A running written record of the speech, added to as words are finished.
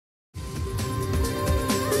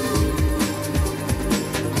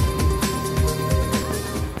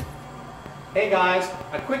Hey guys,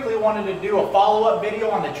 I quickly wanted to do a follow-up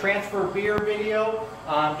video on the transfer beer video.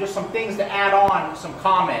 Just some things to add on, some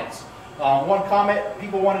comments. One comment,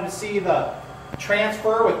 people wanted to see the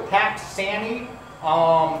transfer with packed Sani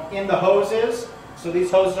in the hoses. So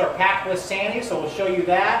these hoses are packed with Sani, so we'll show you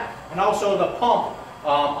that. And also the pump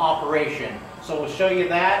operation. So we'll show you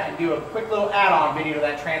that and do a quick little add-on video to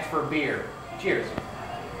that transfer beer. Cheers.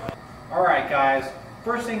 Alright guys,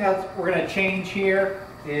 first thing that we're going to change here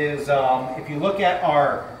is if you look at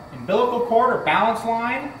our umbilical cord or balance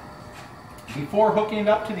line, before hooking it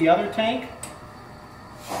up to the other tank,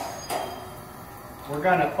 we're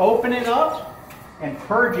going to open it up and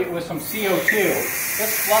purge it with some CO2.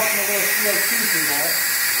 Just flushing a little CO2 through there.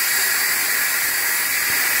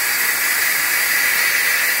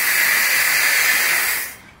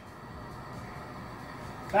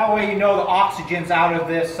 That way you know the oxygen's out of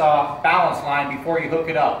this balance line before you hook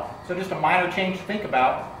it up. So just a minor change to think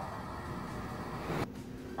about.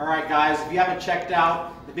 Alright guys, if you haven't checked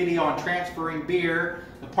out the video on transferring beer,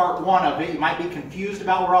 the part 1 of it, you might be confused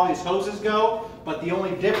about where all these hoses go, but the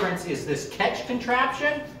only difference is this catch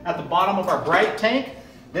contraption at the bottom of our Brite tank.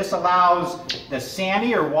 This allows the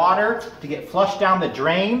Sani or water to get flushed down the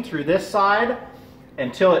drain through this side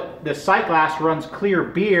until the sight glass runs clear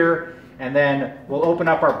beer, and then we'll open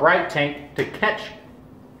up our Brite tank to catch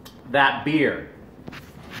that beer.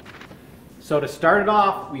 So to start it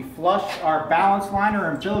off, we flush our balance line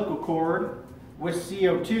or umbilical cord with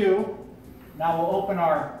CO2. Now we'll open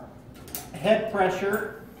our head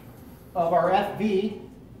pressure of our FV.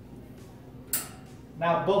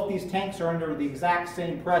 Now both these tanks are under the exact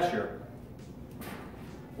same pressure.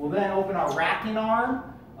 We'll then open our racking arm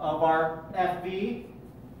of our FV.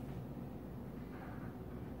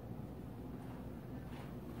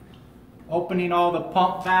 Opening all the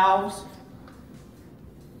pump valves,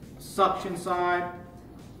 suction side,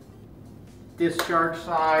 discharge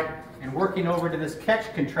side, and working over to this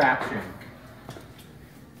catch contraption.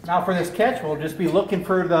 Now for this catch, we'll just be looking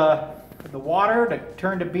for the water to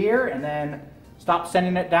turn to beer and then stop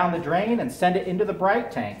sending it down the drain and send it into the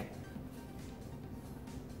Brite tank.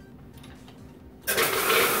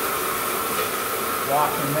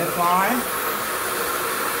 Washing this line.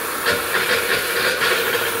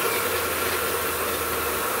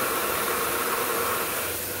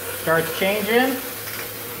 Starts changing,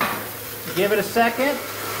 give it a second,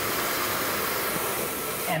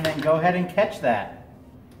 and then go ahead and catch that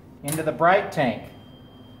into the Brite tank.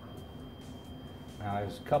 Now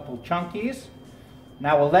there's a couple chunkies.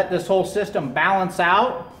 Now we'll let this whole system balance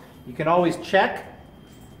out. You can always check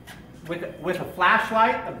with a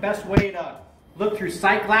flashlight. The best way to look through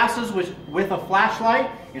sight glasses with a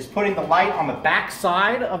flashlight is putting the light on the back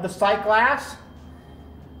side of the sight glass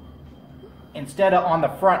instead of on the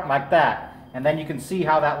front like that, and then you can see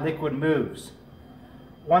how that liquid moves.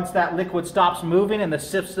 Once that liquid stops moving and the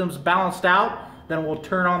system's balanced out, then we'll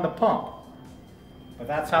turn on the pump. But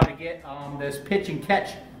that's how to get this pitch and catch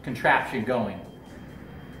contraption going.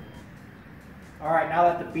 Alright, now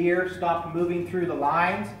that the beer stopped moving through the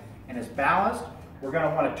lines and is balanced, we're going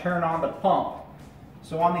to want to turn on the pump.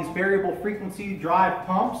 So on these variable frequency drive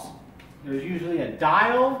pumps, there's usually a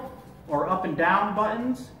dial or up and down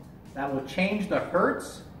buttons that will change the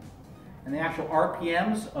hertz and the actual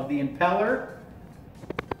RPMs of the impeller.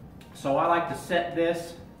 So I like to set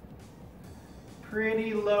this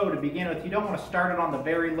pretty low to begin with. You don't want to start it on the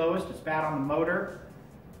very lowest, it's bad on the motor.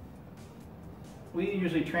 We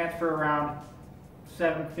usually transfer around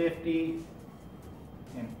 750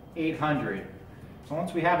 and 800. So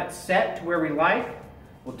once we have it set to where we like,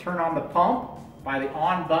 we'll turn on the pump by the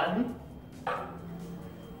on button.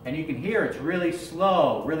 And you can hear it's really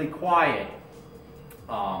slow, really quiet.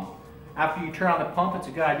 After you turn on the pump, it's a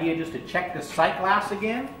good idea just to check the sight glass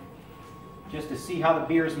again, just to see how the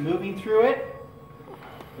beer is moving through it.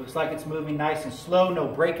 Looks like it's moving nice and slow, no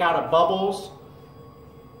breakout of bubbles.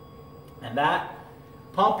 And that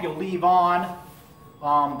pump you'll leave on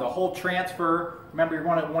the whole transfer. Remember, you're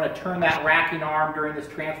going to want to turn that racking arm during this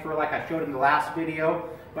transfer like I showed in the last video.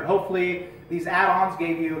 But hopefully these add-ons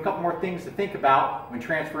gave you a couple more things to think about when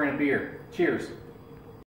transferring a beer. Cheers.